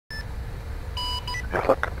Good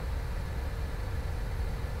luck.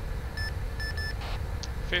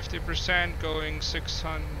 50% going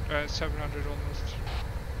 700 almost.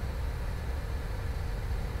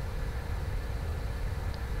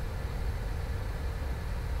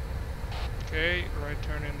 Okay, right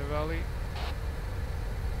turn in the valley.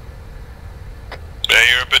 Yeah,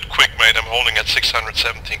 you're a bit quick, mate. I'm holding at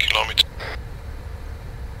 617 kilometers.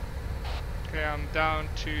 Okay, I'm down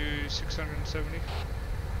to 670.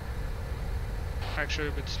 Actually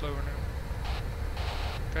a bit slower now.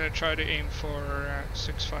 Gonna try to aim for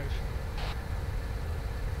 6.5.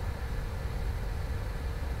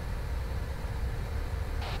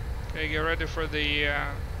 Okay, get ready for the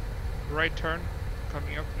right turn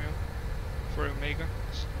coming up now for Omega.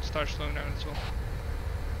 Start slowing down as well.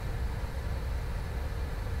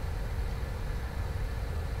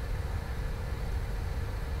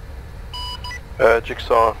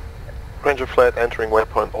 Jigsaw, Ranger flight entering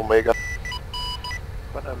waypoint Omega.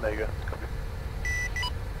 What Omega? Copy.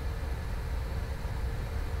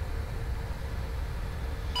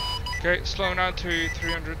 Okay, slowing down to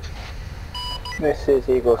 300. This is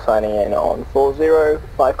Eagle signing in on 40,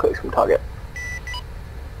 5 clicks from target.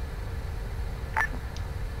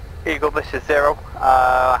 Eagle, this is 0.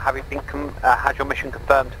 Have you been had your mission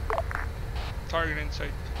confirmed? Target in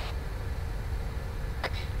sight.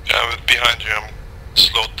 Yeah, I'm behind you. I'm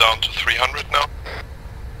slowed down to 300 now.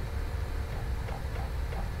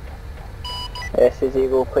 This is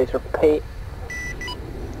Eagle, please repeat.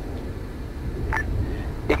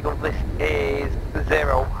 Eagle, this is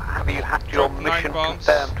 0. Have you had your Drop 9 mission bombs,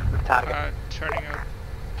 confirmed from the target? turning out.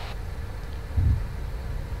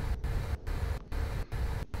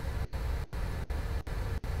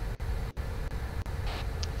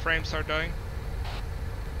 Frames are dying.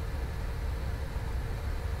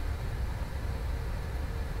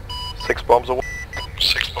 Six bombs away.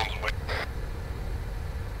 6 bombs away.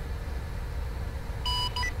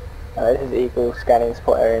 This is Eagle scanning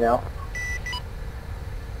support area now.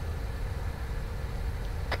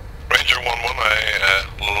 Ranger 1-1,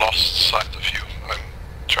 I lost sight of you. I'm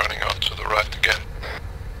turning out to the right again.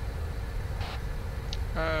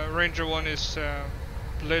 Ranger 1 is a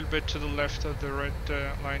little bit to the left of the red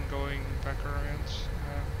line going back around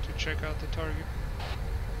to check out the target.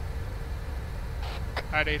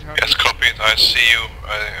 At 800. Yes, copied. I see you.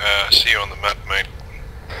 I see you on the map, mate.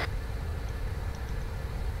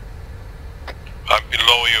 I'm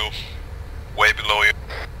below you. Way below you.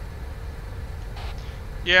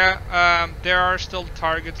 Yeah, there are still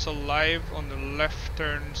targets alive on the left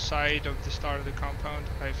turn side of the start of the compound.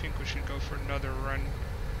 I think we should go for another run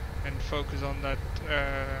and focus on that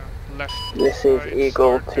left This is side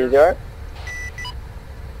Eagle start 20. there.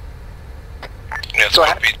 Yes, Go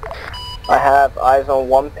ahead. copied. I have eyes on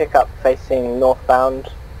one pickup facing northbound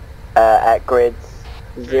at grids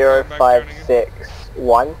Okay,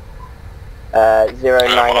 0561, I'm on the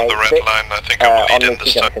red 0986 line. I think I will on lead in the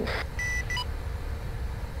this time. junction.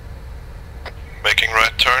 Making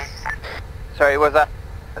right turn. Sorry, was that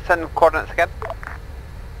send coordinates again?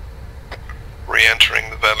 Re-entering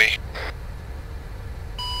the valley.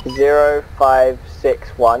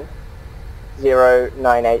 0561,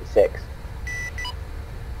 0986.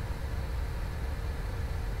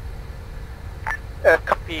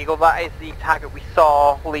 Copy, Eagle, that is the target we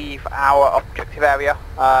saw leave our objective area.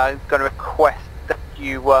 I'm going to request that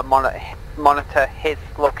you monitor his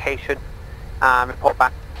location and report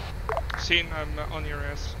back. Scene, I'm on your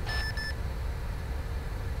ass.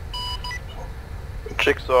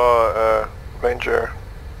 Jigsaw, Ranger,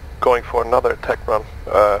 going for another attack run.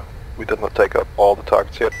 We did not take up all the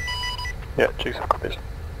targets yet. Yeah, Jigsaw copies.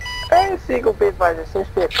 Eagle, be advised, there seems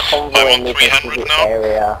to be a convoy I'm on moving 300 through the now.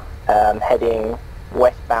 area, heading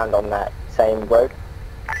westbound on that same road.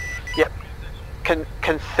 Yep. Can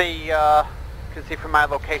see from my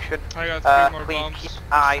location. I got 3 more Please bombs. keep an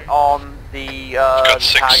eye on the Got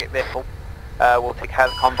 6. target vehicle. We'll take care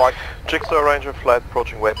of the convoy. Jigsaw, Ranger flight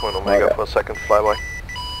approaching waypoint Omega Okay. for a second flyby.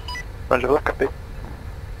 Ranger, copy.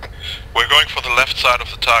 We're going for the left side of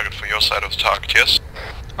the target, for your side of the target, yes?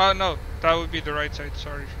 Oh no, that would be the right side,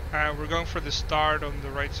 sorry. We're going for the start on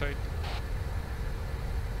the right side.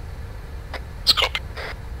 Let's copy.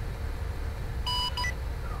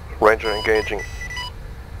 Ranger engaging.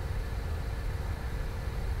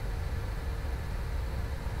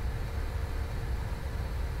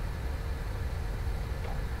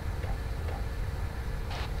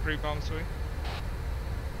 Three bombs away.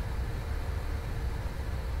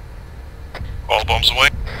 All bombs away.